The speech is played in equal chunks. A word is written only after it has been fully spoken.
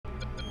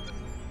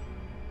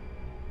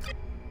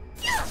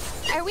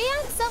Are we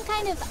on some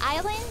kind of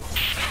island?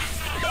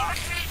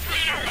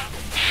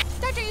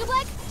 Dr.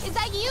 Oobleck, is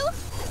that you?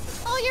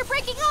 Oh, you're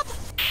breaking up!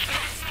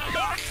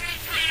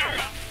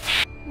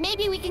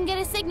 Maybe we can get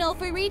a signal if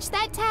we reach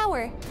that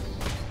tower.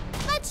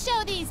 Let's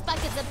show these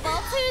buckets of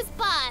bolts who's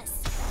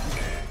boss!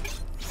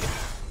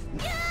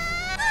 Go,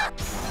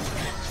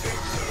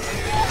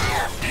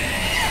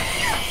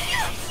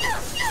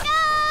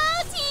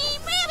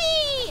 Team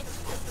RWBY!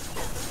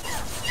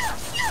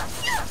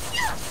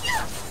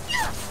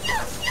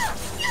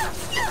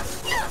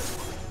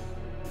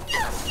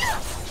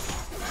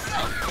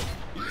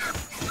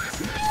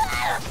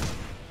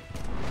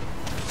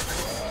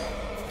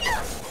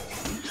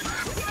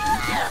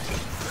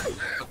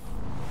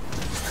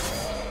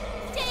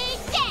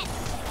 Take that!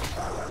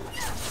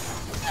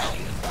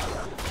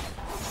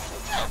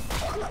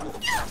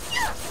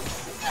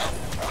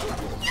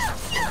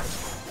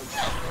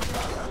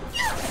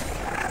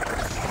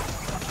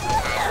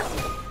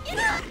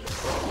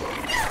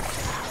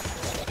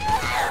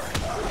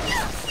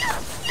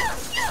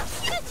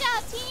 Good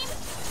job, team!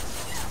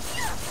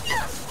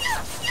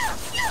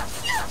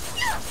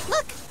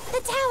 Look!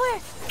 The tower!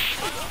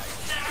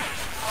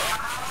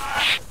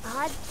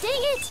 Aw,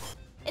 dang it!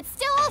 It's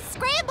still all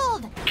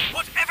scrambled!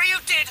 Whatever you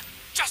did,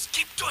 just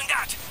keep doing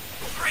that!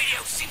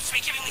 Radio seems to be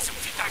giving me some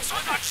feedback, so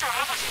I'm not sure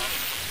how much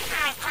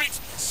creates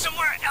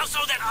somewhere else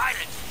on that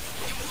island.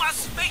 You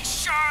must make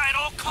sure at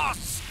all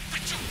costs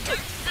that you don't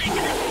think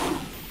it.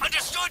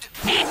 Understood?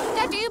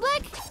 Dr.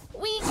 Oobleck,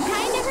 we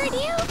kind of heard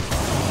you.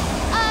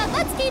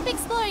 Let's keep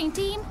exploring,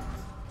 team.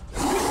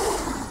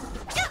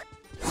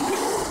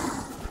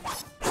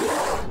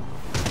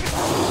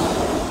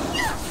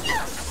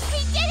 We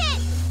did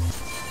it!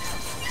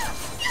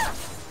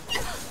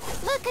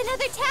 Look,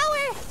 another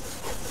tower!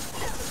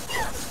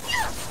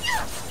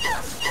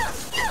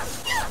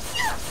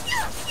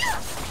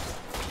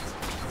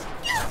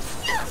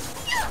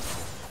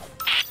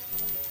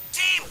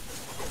 Team,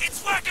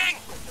 it's working!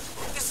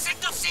 The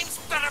signal seems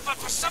better, but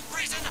for some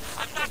reason,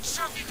 I'm not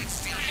sure if you can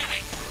still hear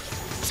me.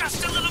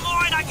 Just a little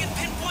more and I can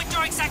pinpoint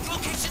your exact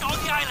location on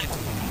the island.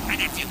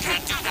 And if you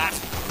can't do that,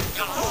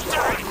 you'll all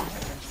die.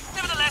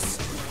 Nevertheless,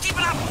 keep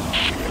it up!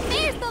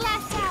 There's the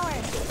last tower!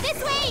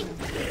 This way!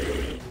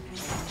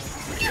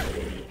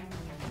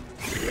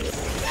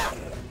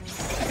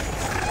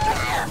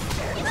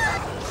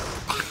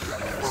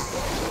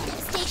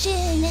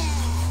 Station!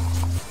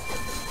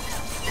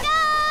 Go,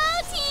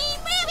 Team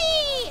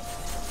RWBY!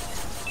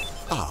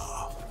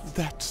 Ah,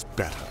 that's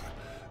better.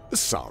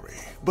 Sorry,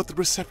 but the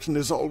reception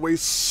is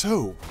always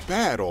so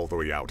bad all the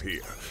way out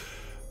here.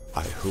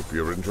 I hope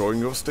you're enjoying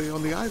your stay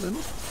on the island.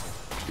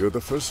 You're the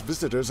first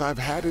visitors I've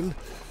had in...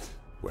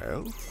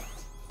 well,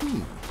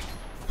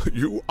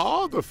 you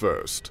are the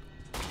first.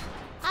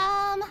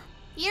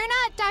 You're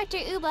not Dr.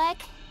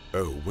 Oobleck.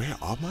 Oh, where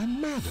are my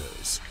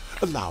manners?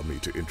 Allow me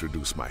to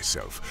introduce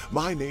myself.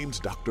 My name's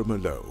Dr.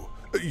 Merlot.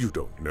 You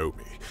don't know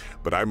me,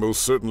 but I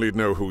most certainly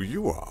know who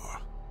you are.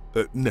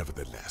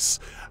 Nevertheless,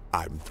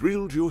 I'm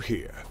thrilled you're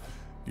here.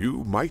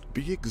 You might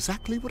be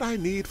exactly what I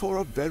need for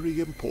a very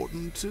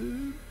important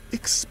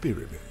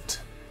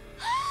experiment.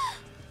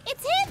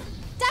 It's him!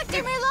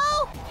 Dr.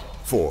 Merlot!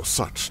 For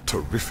such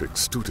terrific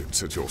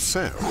students as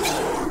yourselves.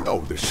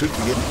 Oh, this should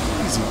be an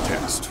easy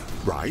test,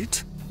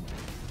 right?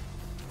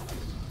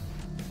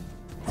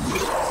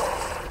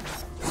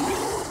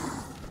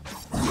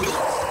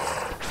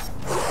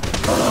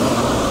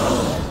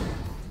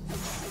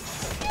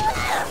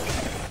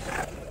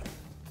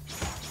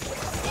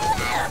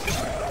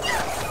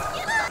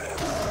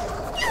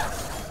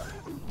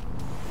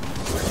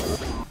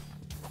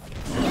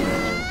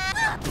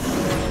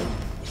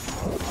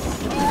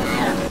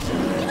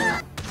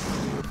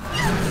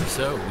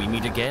 So, we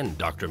meet again,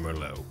 Dr.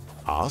 Merlot.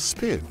 Our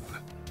spin.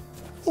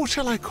 Or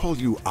shall I call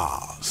you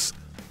ours?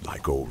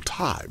 Like old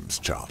times,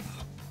 chum.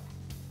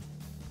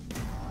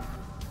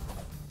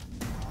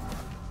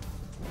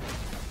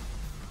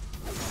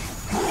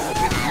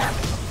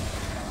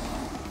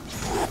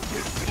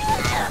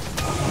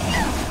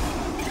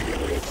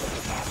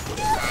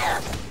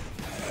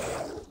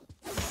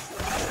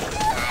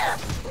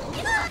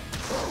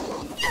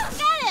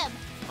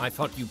 I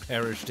thought you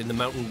perished in the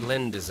Mountain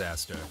Glen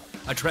disaster,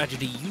 a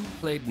tragedy you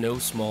played no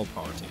small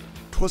part in.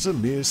 'Twas a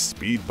mere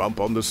speed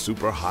bump on the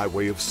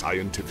superhighway of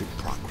scientific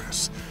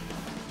progress.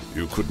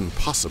 You couldn't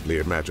possibly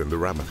imagine the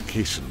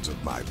ramifications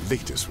of my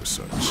latest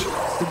research.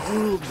 The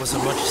world was a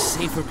much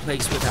safer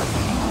place without you.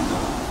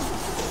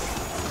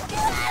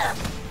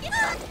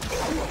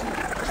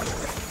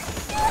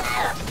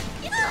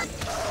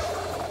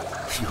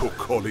 You're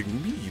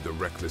calling me the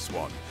reckless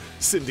one,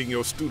 sending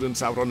your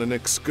students out on an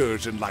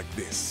excursion like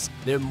this.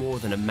 They're more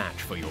than a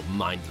match for your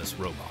mindless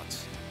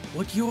robots.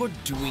 What you're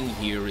doing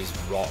here is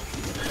wrong.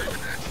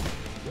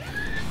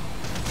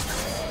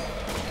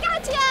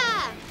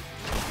 Gotcha!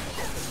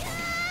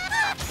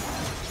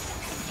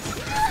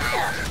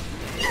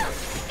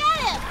 Got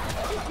him!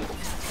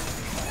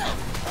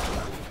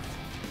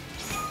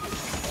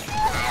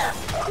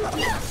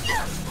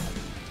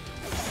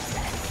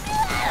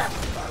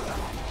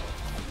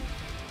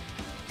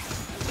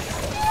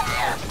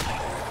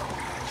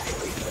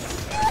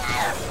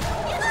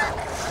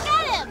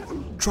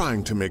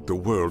 trying to make the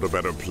world a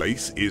better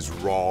place is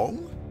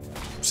wrong?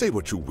 Say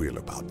what you will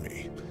about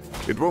me.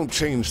 It won't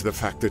change the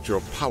fact that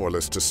you're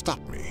powerless to stop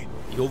me.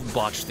 You'll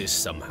botch this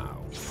somehow.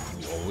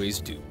 You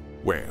always do.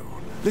 Well,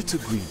 let's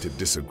agree to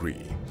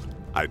disagree.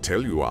 I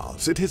tell you,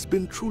 Oz, it has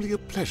been truly a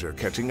pleasure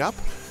catching up,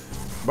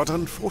 but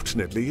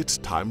unfortunately it's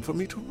time for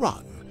me to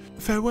run.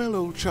 Farewell,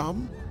 old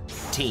chum.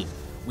 Team,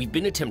 we've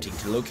been attempting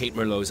to locate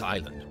Merlot's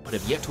island, but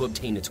have yet to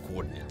obtain its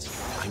coordinates.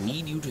 I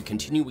need you to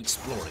continue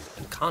exploring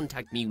and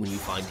contact me when you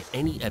find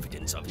any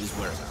evidence of his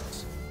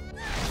whereabouts.